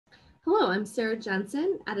Hello, I'm Sarah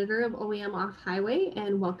Jensen, editor of OEM Off Highway,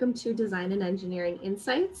 and welcome to Design and Engineering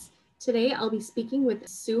Insights. Today, I'll be speaking with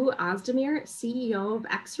Sue Ozdemir, CEO of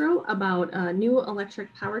Exro, about a new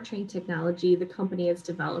electric powertrain technology the company is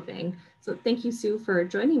developing. So thank you, Sue, for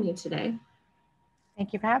joining me today.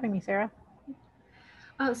 Thank you for having me, Sarah.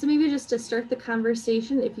 So maybe just to start the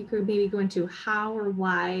conversation, if you could maybe go into how or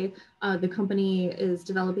why the company is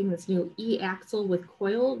developing this new eAxle with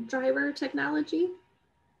Coil Driver technology.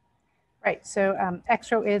 Right, so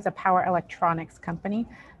Exro is a power electronics company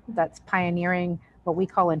that's pioneering what we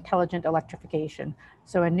call intelligent electrification.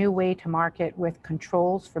 So a new way to market with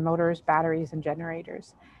controls for motors, batteries, and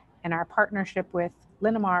generators. And our partnership with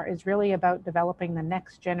Linamar is really about developing the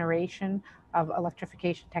next generation of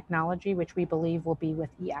electrification technology, which we believe will be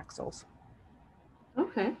with eAxles.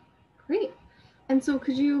 Okay, great. And so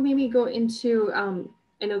could you maybe go into,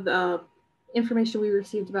 I know the information we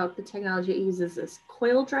received about the technology it uses is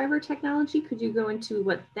coil driver technology. Could you go into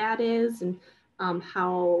what that is and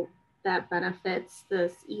how that benefits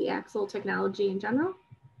this eAxle technology in general?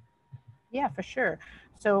 Yeah, for sure.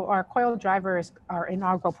 So our coil driver is our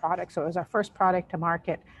inaugural product. So it was our first product to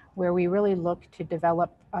market where we really look to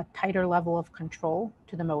develop a tighter level of control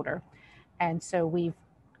to the motor. And so we've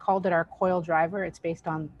called it our coil driver. It's based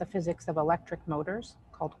on the physics of electric motors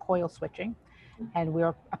called coil switching. And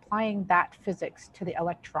we're applying that physics to the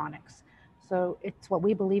electronics. So it's what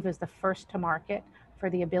we believe is the first to market for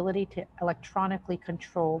the ability to electronically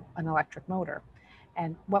control an electric motor.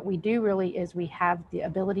 And what we do really is we have the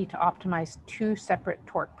ability to optimize two separate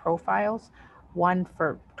torque profiles, one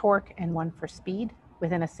for torque and one for speed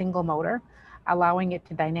within a single motor, allowing it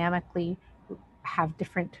to dynamically have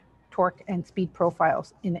different torque and speed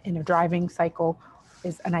profiles in a driving cycle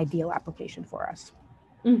is an ideal application for us.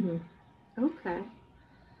 Mm-hmm. Okay.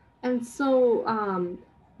 And so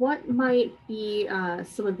what might be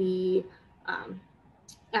some of the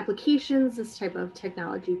applications this type of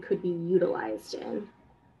technology could be utilized in?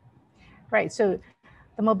 Right. So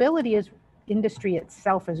the mobility industry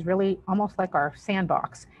itself is really almost like our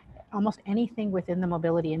sandbox. Almost anything within the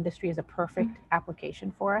mobility industry is a perfect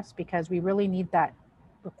application for us because we really need that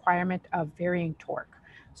requirement of varying torque.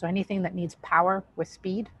 So anything that needs power with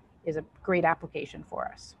speed is a great application for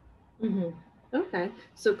us. Mm-hmm. Okay.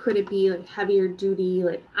 So could it be like heavier duty,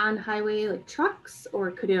 like on highway, like trucks, or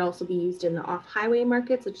could it also be used in the off highway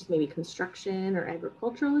market, such as maybe construction or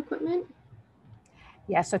agricultural equipment?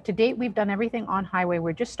 Yeah, so to date, we've done everything on highway.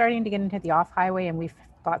 We're just starting to get into the off highway, and we've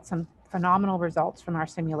got some phenomenal results from our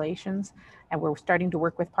simulations. And we're starting to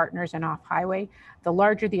work with partners in off highway. The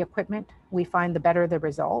larger the equipment, we find the better the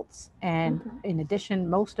results. And in addition,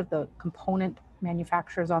 most of the component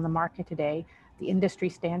manufacturers on the market today, the industry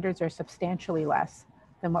standards are substantially less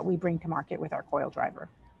than what we bring to market with our coil driver.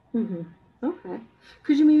 Mm-hmm. Okay.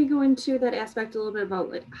 Could you maybe go into that aspect a little bit about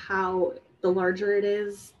like how the larger it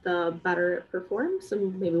is, the better it performs,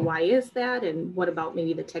 and maybe why is that, and what about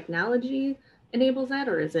maybe the technology enables that,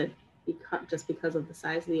 or is it just because of the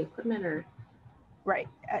size of the equipment, or? Right.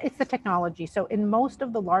 It's the technology. So in most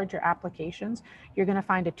of the larger applications, you're going to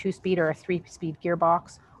find a 2-speed or a 3-speed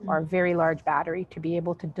gearbox or a very large battery to be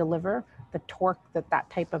able to deliver the torque that that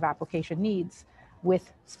type of application needs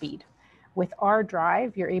with speed. With our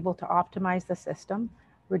drive, you're able to optimize the system,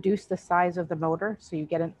 reduce the size of the motor, so you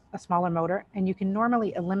get a smaller motor, and you can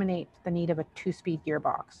normally eliminate the need of a 2-speed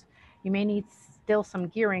gearbox. You may need still some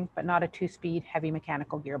gearing, but not a 2-speed heavy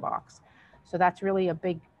mechanical gearbox. So that's really a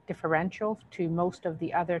big differential to most of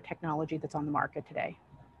the other technology that's on the market today.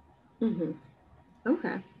 Mm-hmm.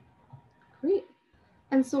 Okay, great.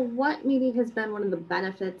 And so what maybe has been one of the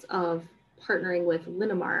benefits of partnering with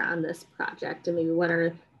Linamar on this project, and maybe what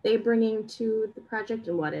are they bringing to the project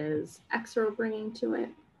and what is Exro bringing to it?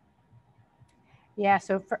 Yeah,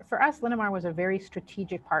 so for us, Linamar was a very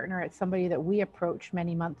strategic partner. It's somebody that we approached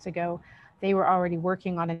many months ago. They were already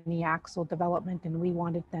working on an eAxle development, and we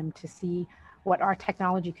wanted them to see what our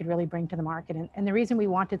technology could really bring to the market. And the reason we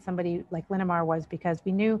wanted somebody like Linamar was because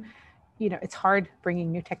we knew, it's hard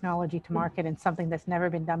bringing new technology to market and something that's never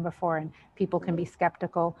been done before, and people can be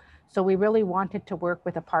skeptical. So we really wanted to work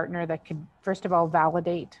with a partner that could, first of all,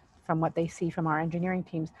 validate from what they see from our engineering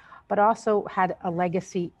teams, but also had a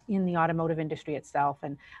legacy in the automotive industry itself.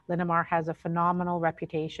 And Linamar has a phenomenal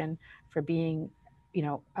reputation for being,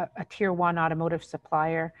 a tier 1 automotive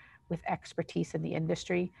supplier with expertise in the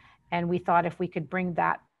industry. And we thought if we could bring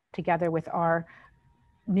that together with our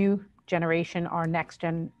new generation, our next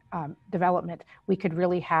gen development, we could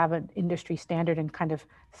really have an industry standard and kind of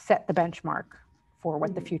set the benchmark for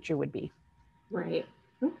what the future would be. Right.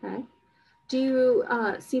 Okay. Do you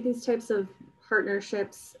see these types of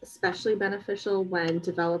partnerships especially beneficial when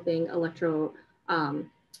developing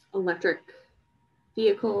electric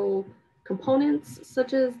vehicle components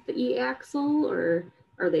such as the eAxle, or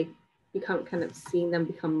are they seeing them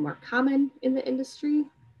become more common in the industry?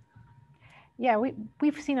 Yeah,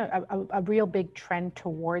 we've seen a real big trend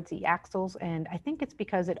towards eAxles, and I think it's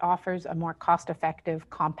because it offers a more cost-effective,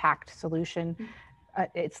 compact solution.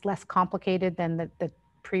 It's less complicated than the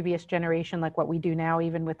previous generation, like what we do now,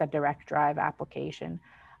 even with a direct drive application.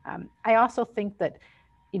 I also think that,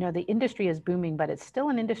 you know, the industry is booming, but it's still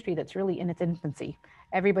an industry that's really in its infancy.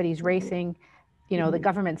 Everybody's racing, you know, the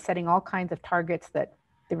government's setting all kinds of targets that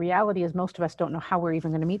the reality is most of us don't know how we're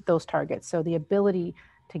even going to meet those targets. So the ability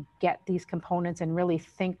to get these components and really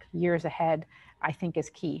think years ahead, I think is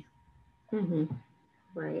key.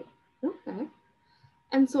 Right. Okay.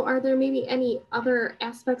 And so are there maybe any other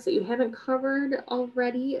aspects that you haven't covered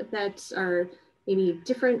already that are maybe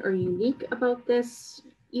different or unique about this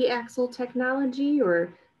eAxle technology,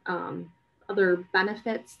 or other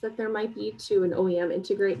benefits that there might be to an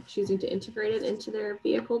OEM choosing to integrate it into their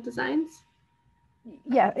vehicle designs?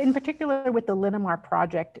 Yeah, in particular with the Linamar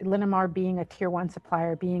project, Linamar being a tier 1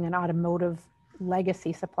 supplier, being an automotive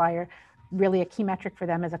legacy supplier, really a key metric for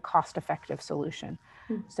them is a cost-effective solution.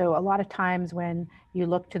 So a lot of times when you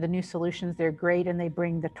look to the new solutions, they're great and they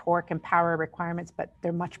bring the torque and power requirements, but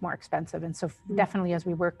they're much more expensive. And so definitely as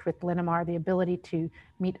we worked with Linamar, the ability to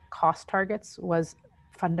meet cost targets was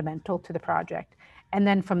fundamental to the project. And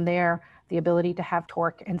then from there, the ability to have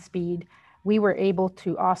torque and speed. We were able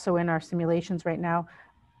to also in our simulations right now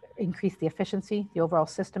increase the efficiency, the overall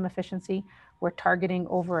system efficiency. We're targeting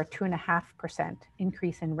over a 2.5%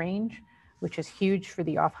 increase in range, which is huge for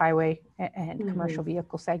the off-highway and commercial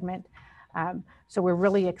vehicle segment. So we're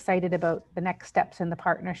really excited about the next steps in the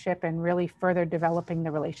partnership and really further developing the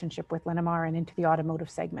relationship with Linamar and into the automotive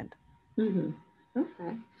segment.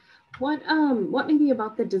 Okay. What maybe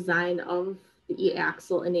about the design of the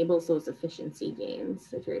eAxle enables those efficiency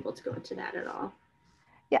gains, if you're able to go into that at all?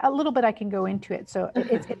 Yeah, a little bit I can go into it. So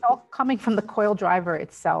it's all coming from the coil driver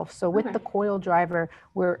itself. So with the coil driver,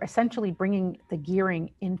 we're essentially bringing the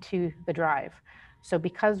gearing into the drive. So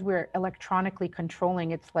because we're electronically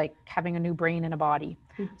controlling, it's like having a new brain in a body.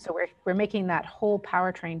 So we're making that whole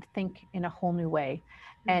powertrain think in a whole new way.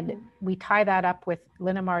 And we tie that up with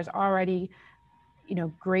Linamar's already, you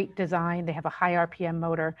know, great design. They have a high RPM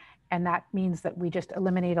motor, and that means that we just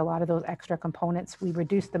eliminate a lot of those extra components. We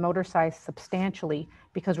reduce the motor size substantially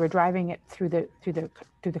because we're driving it through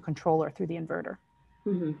the controller, through the inverter.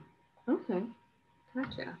 Okay,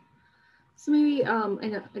 gotcha. So maybe, I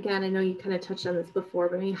know you kind of touched on this before,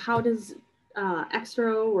 but maybe how does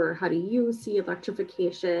Extro, or how do you see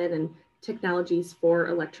electrification and technologies for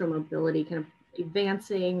electromobility kind of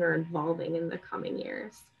advancing or evolving in the coming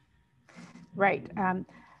years? Right.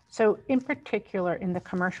 So in particular, in the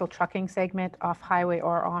commercial trucking segment, off-highway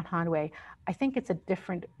or on-highway, I think it's a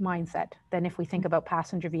different mindset than if we think about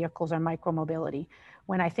passenger vehicles or micromobility.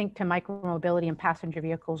 When I think to micromobility and passenger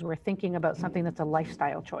vehicles, we're thinking about something that's a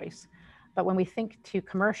lifestyle choice. But when we think to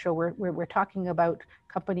commercial, we're talking about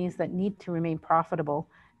companies that need to remain profitable,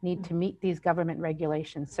 need to meet these government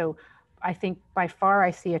regulations. So I think by far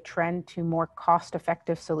I see a trend to more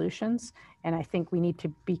cost-effective solutions, and I think we need to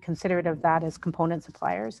be considerate of that as component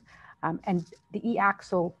suppliers. And the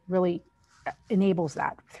eAxle really enables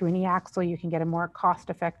that. Through an eAxle, you can get a more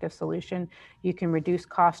cost-effective solution. You can reduce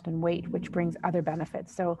cost and weight, which brings other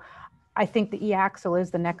benefits. So I think the eAxle is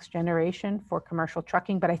the next generation for commercial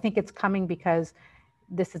trucking, but I think it's coming because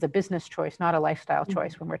this is a business choice, not a lifestyle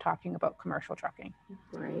choice when we're talking about commercial trucking.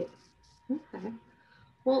 Right. Okay.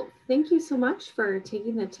 Well, thank you so much for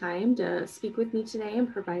taking the time to speak with me today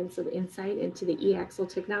and provide some insight into the eAxle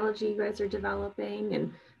technology you guys are developing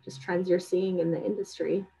and just trends you're seeing in the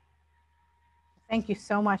industry. Thank you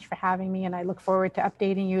so much for having me, and I look forward to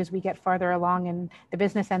updating you as we get farther along in the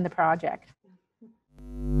business and the project.